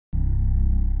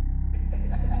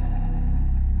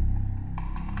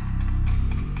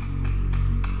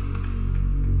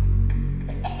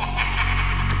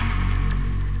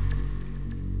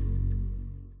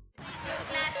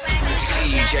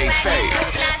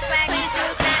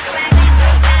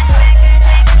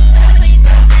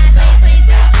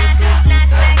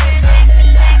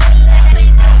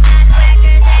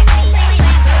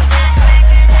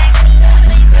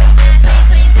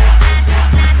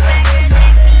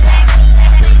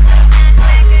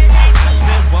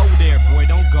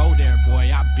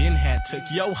Took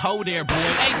your hoe there, boy.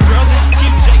 Hey girl, it's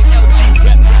TJLG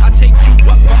rep. I take you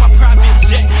up on my private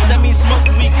jet. That means smoke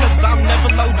weed, cause I'm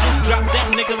never low. Just drop that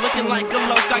nigga looking like a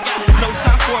loke. I got no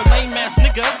time for lame ass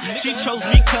niggas. She chose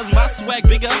me cause my swag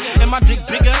bigger and my dick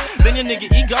bigger than your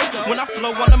nigga ego. When I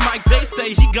flow on the mic, they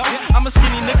say he go. I'm a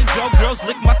skinny nigga, girls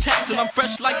lick my tats, and I'm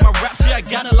fresh like my raps. Yeah, I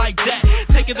got it like that.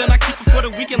 Take it, then I keep it for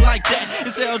the weekend like that.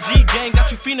 It's LG gang,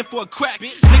 got you feeling for a crack.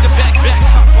 Nigga back,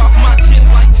 hop off my tip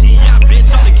like T.I.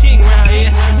 Bitch, I'm the king round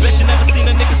here. Bet you never seen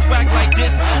a nigga swag like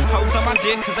this. Hoes on my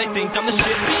dick cause they think I'm the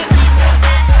shit, bitch.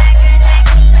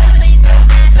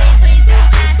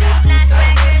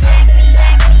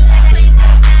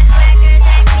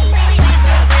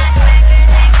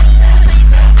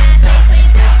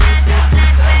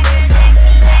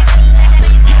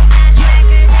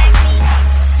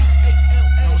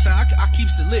 I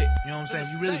keeps it lit, you know what I'm saying?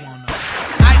 You really wanna know.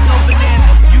 I go banana.